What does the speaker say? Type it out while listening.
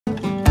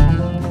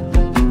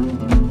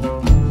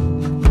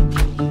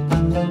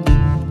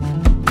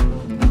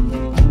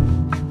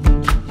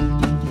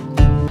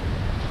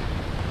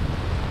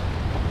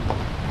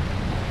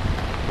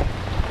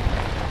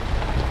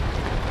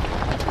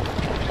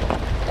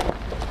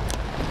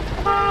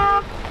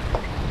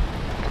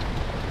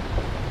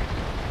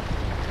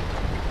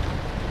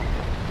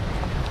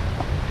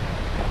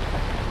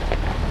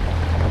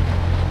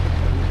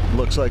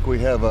like we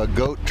have a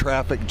goat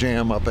traffic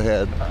jam up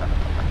ahead.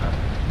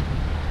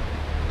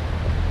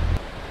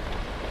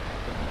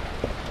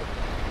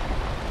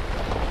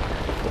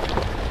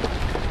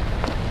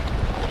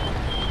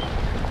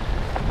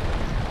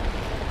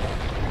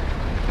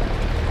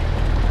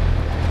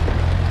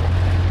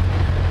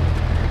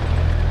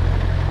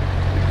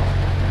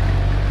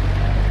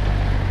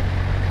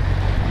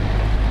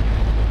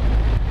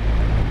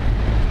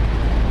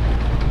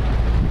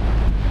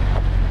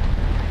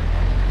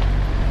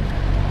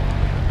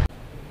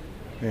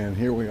 And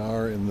here we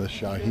are in the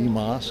Shahi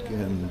Mosque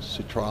in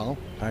Chitral,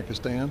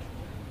 Pakistan.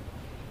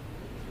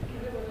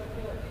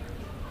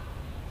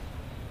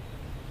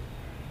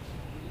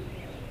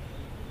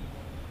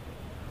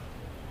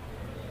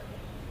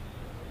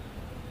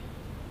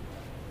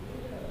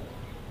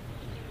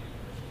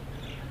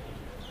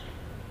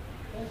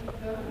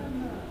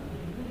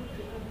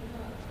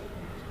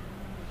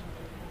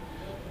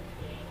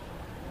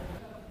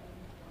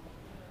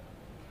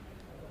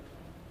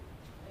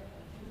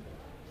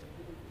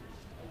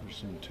 There's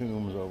some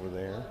tombs over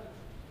there.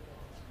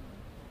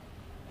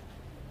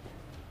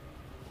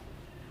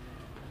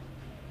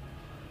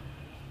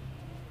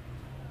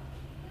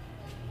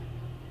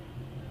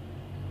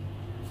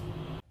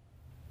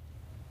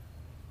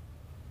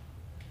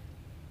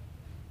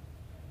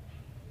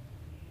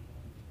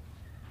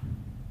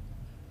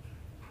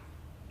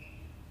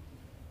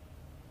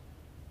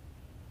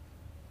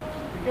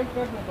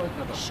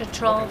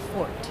 Chitral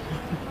Fort.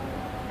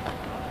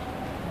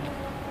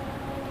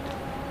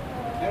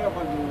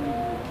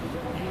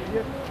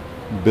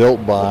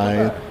 Built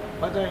by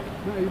the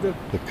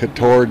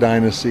Qatar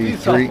dynasty,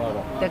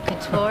 The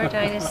Qatar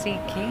dynasty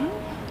king?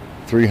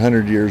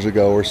 300 years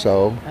ago or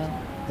so.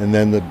 Oh. And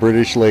then the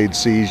British laid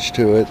siege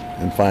to it,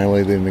 and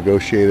finally they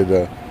negotiated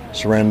a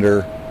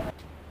surrender.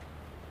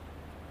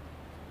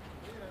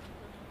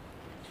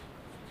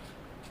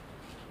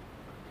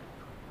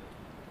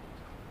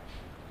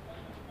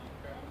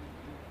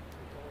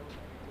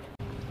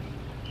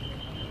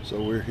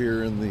 So we're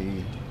here in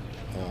the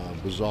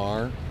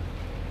bazaar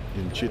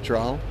in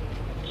Chitral,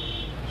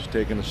 just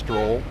taking a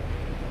stroll.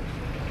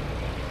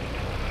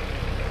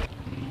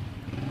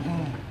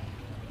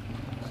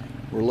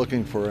 We're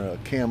looking for a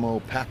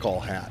camo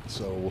pakol hat,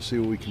 so we'll see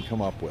what we can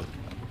come up with.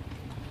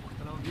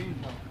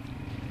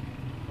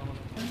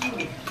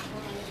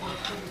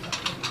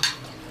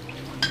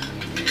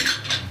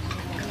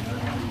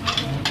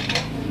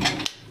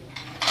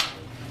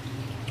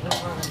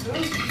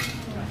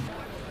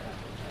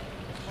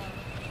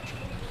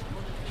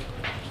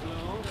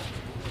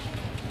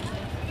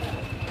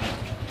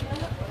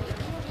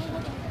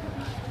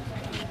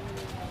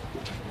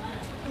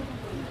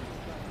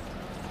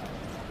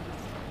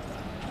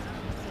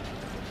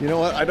 You know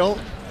what? I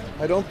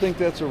don't think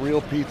that's a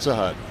real Pizza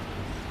Hut.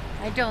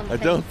 I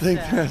don't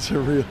think so. that's a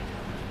real.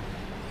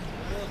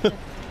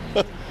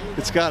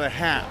 It's got a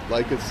hat,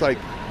 like it's like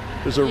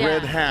there's a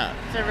red hat.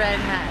 It's a red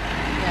hat.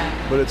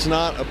 Yeah. But it's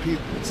not a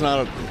pizza. It's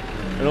not a.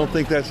 I don't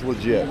think that's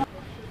legit.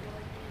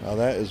 Now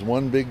that is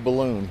one big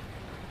balloon.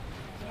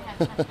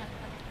 And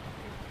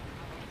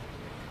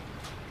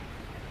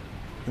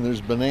there's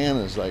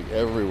bananas like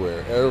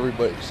everywhere.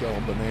 Everybody's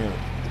selling bananas.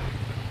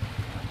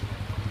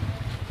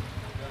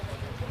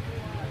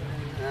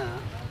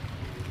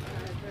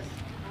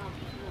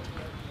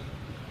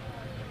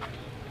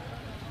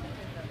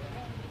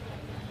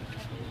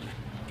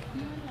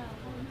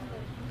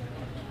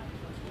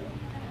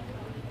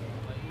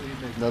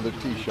 Another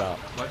tea shop.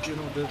 But you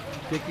know, they're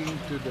taking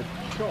to the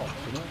shops,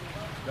 you know.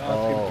 They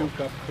ask him 2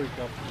 cups, 3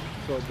 cups,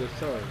 so they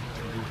serve.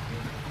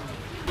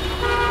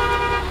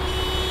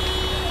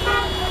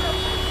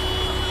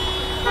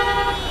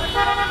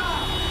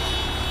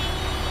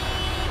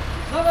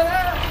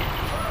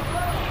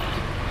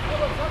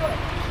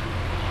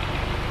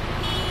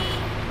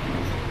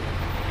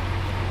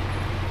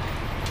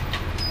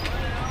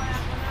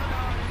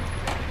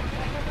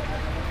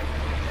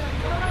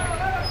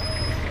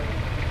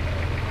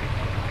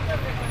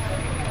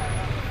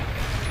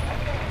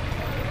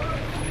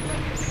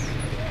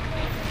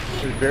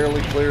 We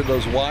barely cleared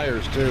those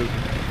wires too.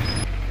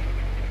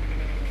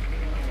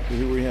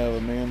 Here we have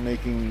a man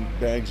making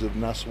bags of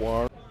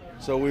naswar.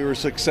 So we were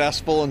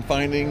successful in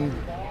finding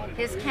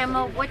His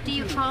camo, what do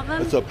you call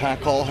them? it's a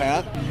pakol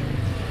hat.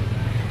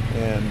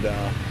 And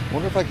I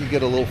wonder if I could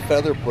get a little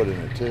feather put in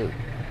it too.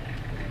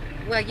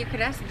 Well, you could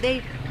ask.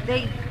 They're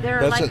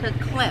That's like a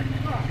clip.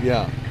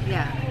 Yeah.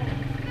 Yeah.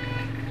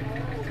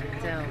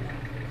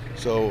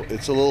 So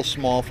it's a little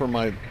small for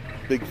my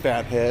big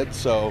fat head,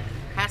 so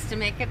Has to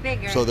make it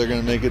bigger. they're going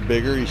to make it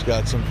bigger. He's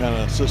got some kind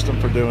of system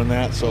for doing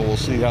that, so we'll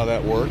see how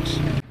that works.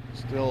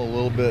 Still a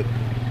little bit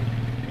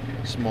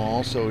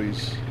small, so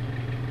he's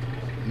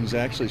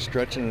actually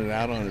stretching it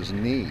out on his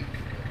knee.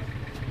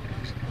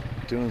 He's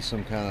doing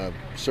some kind of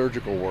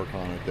surgical work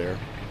on it there.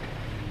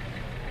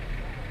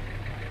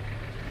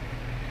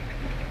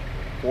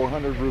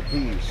 400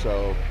 rupees,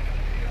 so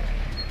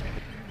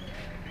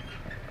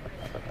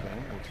okay,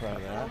 we'll try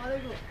that.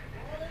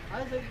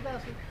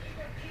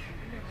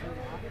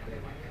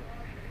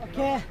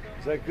 Okay.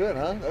 Is that good,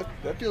 huh?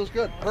 That feels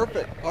good.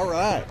 Perfect. All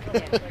right.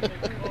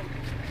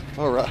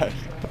 All right.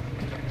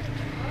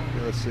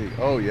 Let's see.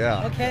 Oh,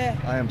 yeah. Okay.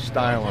 I am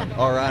styling.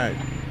 All right.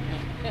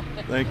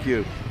 Thank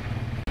you.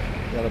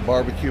 Got a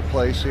barbecue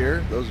place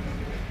here. Those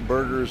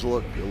burgers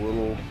look a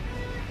little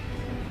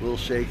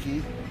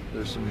shaky.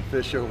 There's some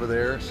fish over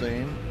there,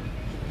 same.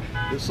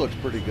 This looks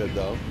pretty good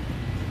though.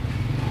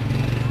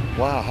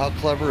 Wow, how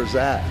clever is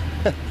that?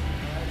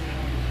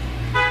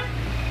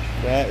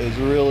 That is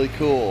really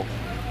cool.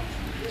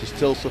 Just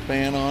tilts the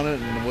fan on it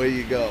and away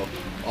you go.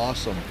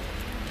 Awesome.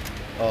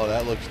 Oh,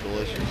 that looks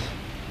delicious.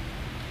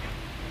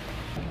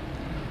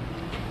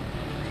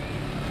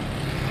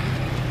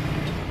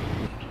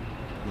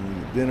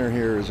 Dinner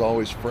here is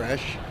always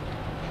fresh.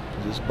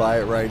 Just buy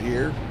it right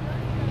here,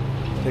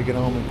 take it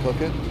home and cook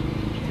it.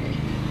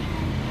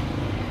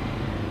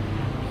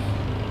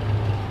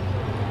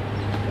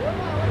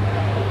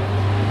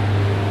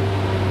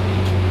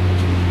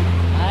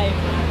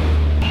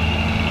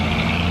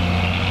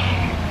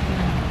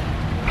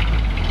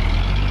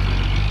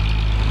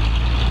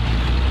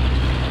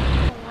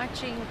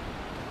 Watching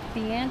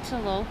the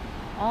antelope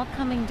all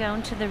coming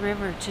down to the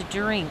river to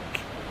drink,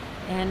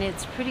 and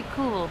it's pretty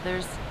cool.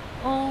 There's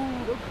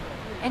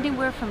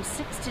anywhere from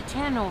 6 to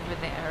 10 over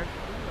there,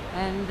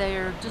 and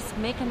they're just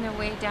making their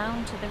way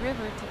down to the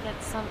river to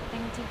get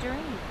something to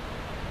drink.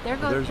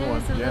 There's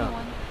one, a yeah. little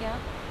one, yeah.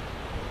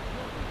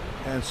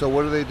 And so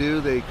what do?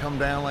 They come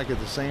down like at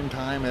the same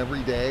time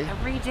every day?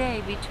 Every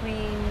day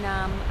between,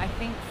 I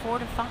think, 4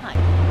 to 5.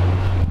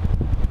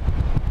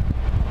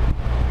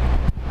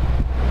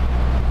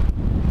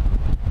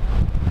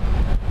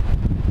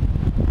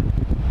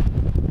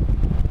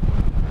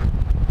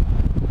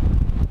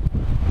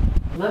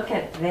 Look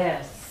at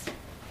this.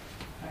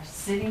 Our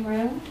sitting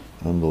room.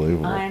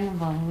 Unbelievable.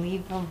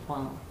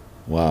 Unbelievable.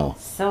 Wow.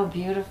 So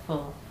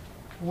beautiful.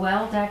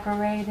 Well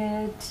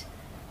decorated.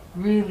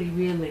 Really,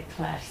 really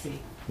classy.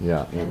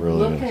 Yeah, it And really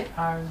look is. at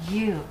our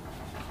view.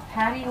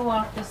 Patio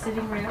off the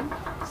sitting room.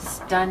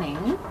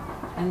 Stunning.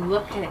 And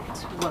look at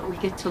what we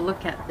get to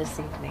look at this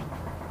evening.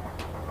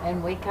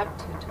 And wake up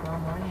to tomorrow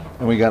morning.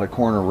 And we got a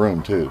corner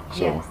room too.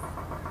 So. Yes.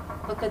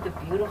 Look at the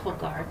beautiful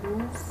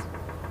gardens.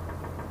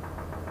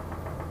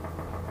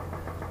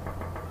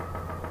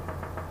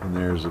 And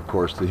there's of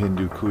course the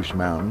Hindu Kush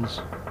Mountains.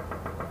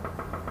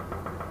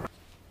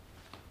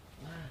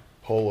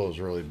 Polo's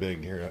really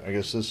big here. I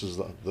guess this is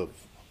the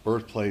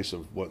birthplace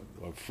of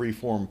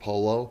freeform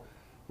polo,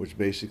 which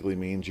basically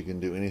means you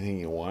can do anything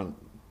you want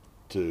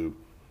to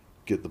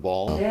get the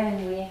ball.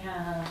 Then we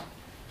have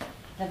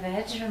the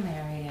bedroom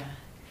area.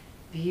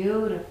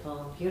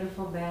 Beautiful,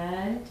 beautiful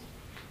bed.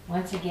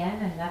 Once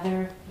again,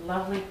 another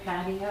lovely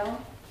patio.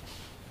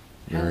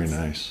 Very That's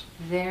nice.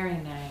 Very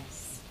nice.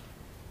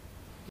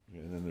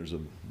 And then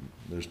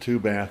there's 2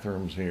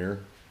 bathrooms here.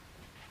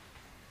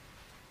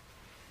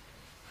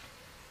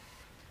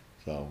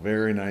 So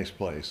very nice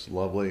place,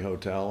 lovely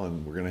hotel,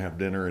 and we're gonna have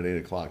dinner at 8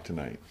 o'clock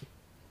tonight.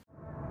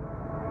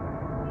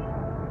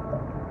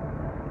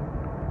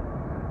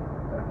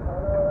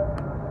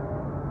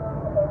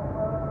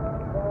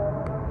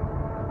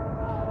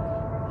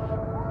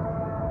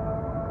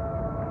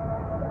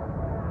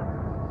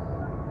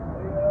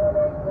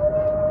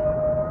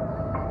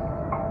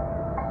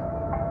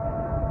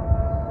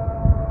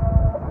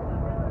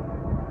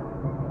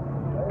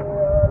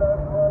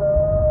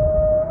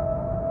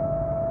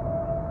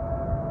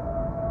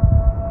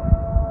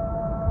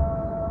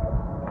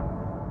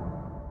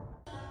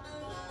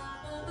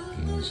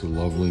 It's a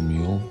lovely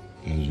meal,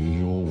 as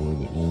usual.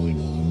 We're the only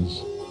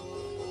ones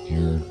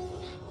here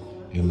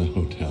in the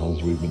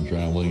hotels. We've been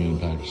traveling in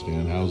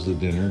Pakistan. How's the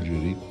dinner,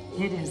 Judy?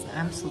 It is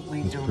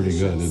absolutely It's delicious. pretty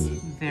good, isn't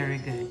it? Very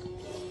good.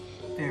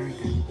 Very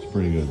good. It's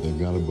pretty good. They've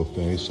got a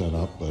buffet set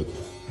up, but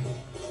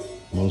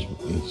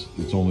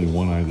it's only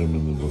one item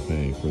in the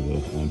buffet for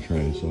the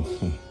entree, so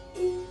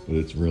but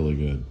it's really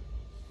good.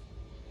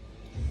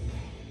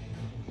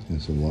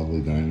 It's a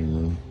lovely dining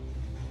room.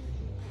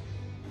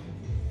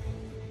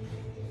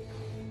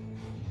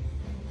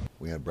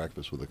 We had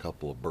breakfast with a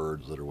couple of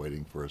birds that are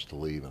waiting for us to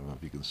leave. I don't know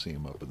if you can see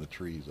them up in the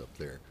trees up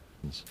there.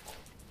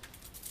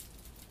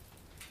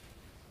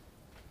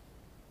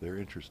 They're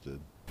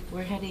interested.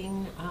 We're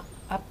heading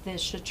up the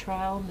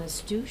Chitral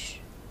Mastouche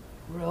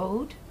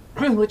Road,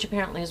 which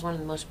apparently is one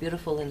of the most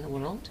beautiful in the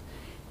world.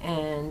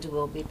 And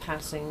we'll be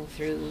passing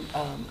through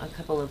a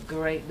couple of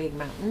great big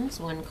mountains,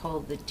 one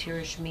called the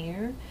Tirich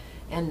Mir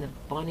and the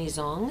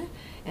Bonizong.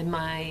 And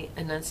my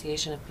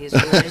enunciation of these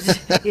words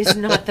is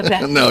not the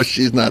best. No,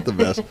 she's not the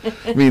best.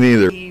 Me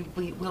neither.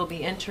 We will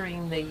be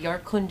entering the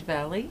Yarkund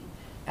Valley,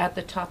 at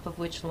the top of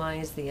which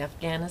lies the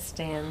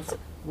Afghanistan's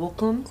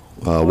Wakun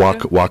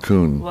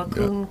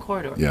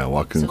corridor. Yeah,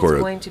 Wakun so corridor.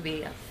 It's going to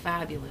be a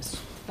fabulous,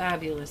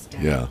 fabulous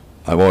day. Yeah,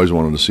 I've always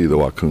wanted to see the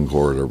Wakun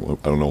corridor. I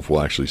don't know if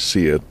we'll actually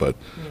see it, but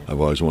Yeah.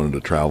 I've always wanted to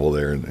travel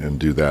there and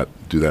do that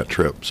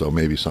trip. So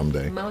maybe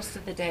someday. Most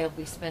of the day will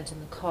be spent in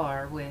the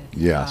car with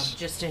Yes.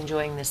 just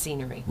enjoying the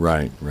scenery.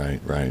 Right.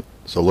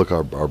 So look,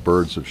 our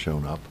birds have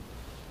shown up.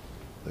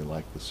 They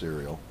like the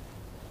cereal.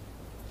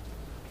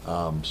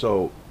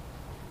 So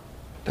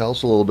tell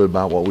us a little bit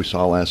about what we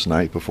saw last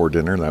night before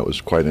dinner. That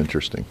was quite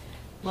interesting.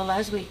 Well,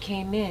 as we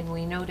came in,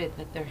 we noted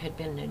that there had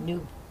been a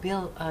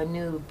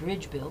new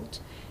bridge built,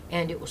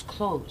 and it was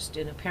closed,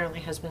 and apparently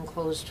has been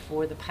closed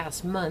for the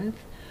past month,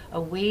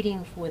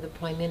 awaiting for the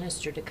Prime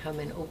Minister to come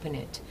and open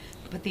it.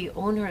 But the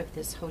owner of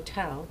this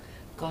hotel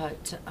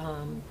got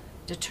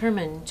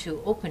determined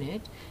to open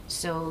it,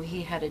 so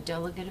he had a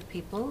delegate of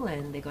people,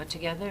 and they got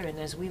together, and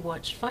as we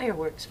watched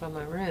fireworks from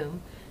our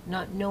room,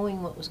 not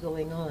knowing what was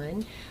going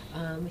on,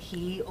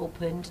 he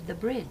opened the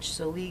bridge.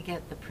 So we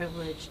get the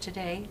privilege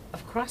today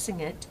of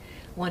crossing it,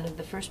 one of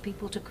the first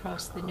people to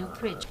cross the new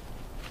bridge.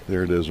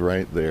 There it is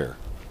right there.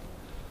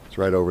 It's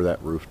right over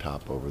that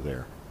rooftop over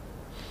there.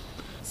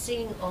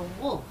 Seeing a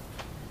wolf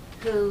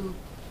who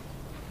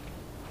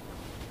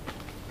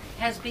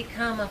has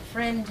become a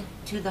friend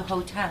to the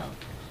hotel.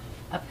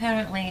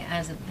 Apparently,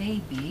 as a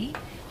baby,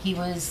 he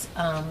was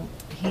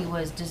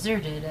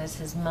deserted as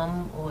his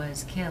mom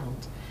was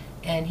killed,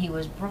 and he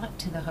was brought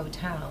to the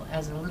hotel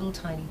as a little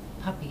tiny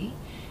puppy,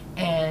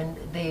 and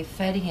they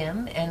fed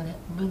him and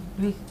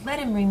let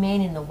him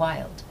remain in the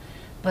wild.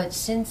 But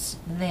since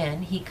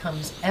then, he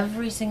comes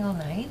every single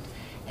night,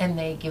 and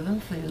they give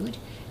him food,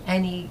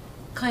 and he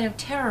kind of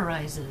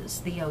terrorizes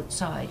the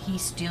outside. He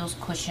steals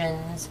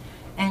cushions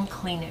and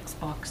Kleenex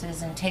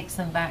boxes and takes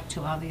them back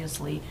to,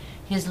 obviously,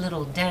 his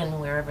little den,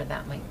 wherever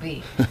that might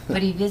be.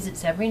 But he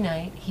visits every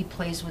night. He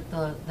plays with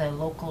the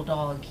local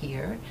dog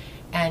here,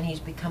 and he's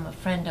become a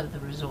friend of the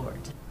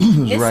resort.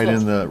 right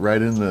in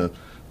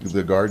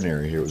the garden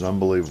area here. It was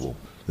unbelievable.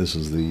 This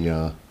is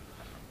the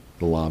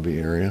lobby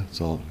area. It's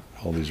all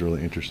these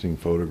really interesting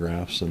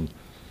photographs and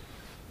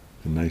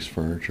nice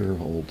furniture,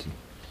 old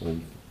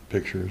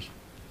pictures.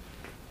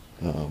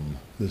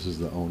 This is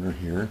the owner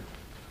here.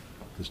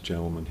 This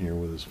gentleman here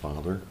with his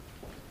father.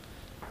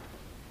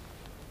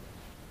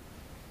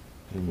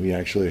 And we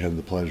actually had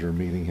the pleasure of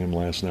meeting him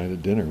last night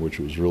at dinner, which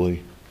was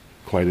really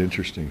quite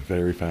interesting,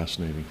 very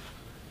fascinating.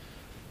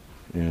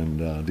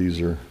 And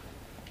these are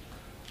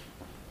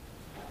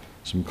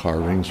some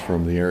carvings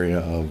from the area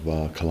of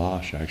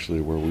Kalash,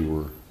 actually, where we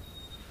were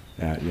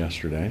at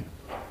yesterday.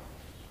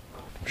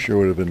 I'm sure it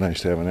would have been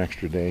nice to have an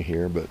extra day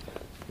here, but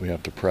we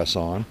have to press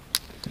on.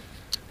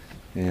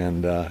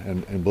 And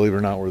believe it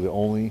or not, we're the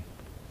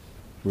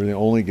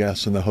only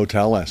guests in the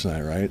hotel last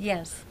night, right?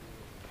 Yes.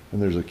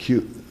 And there's a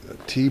cute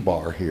tea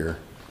bar here.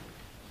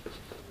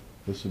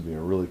 This would be a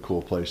really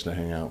cool place to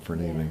hang out for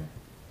an evening.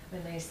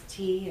 Have a nice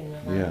tea and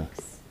relax.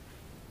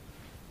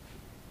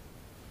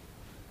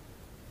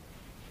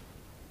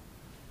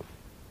 Yeah.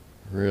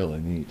 Really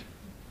neat.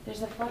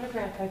 There's a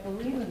photograph, I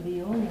believe, of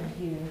the owner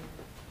here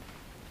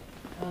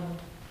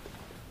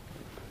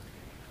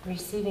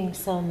receiving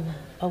some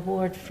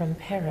award from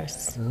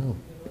Paris. Oh.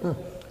 Huh.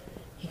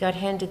 He got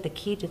handed the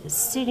key to the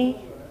city.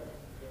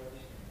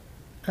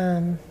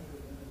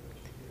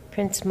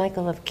 Prince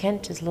Michael of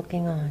Kent is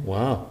looking on.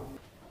 Wow.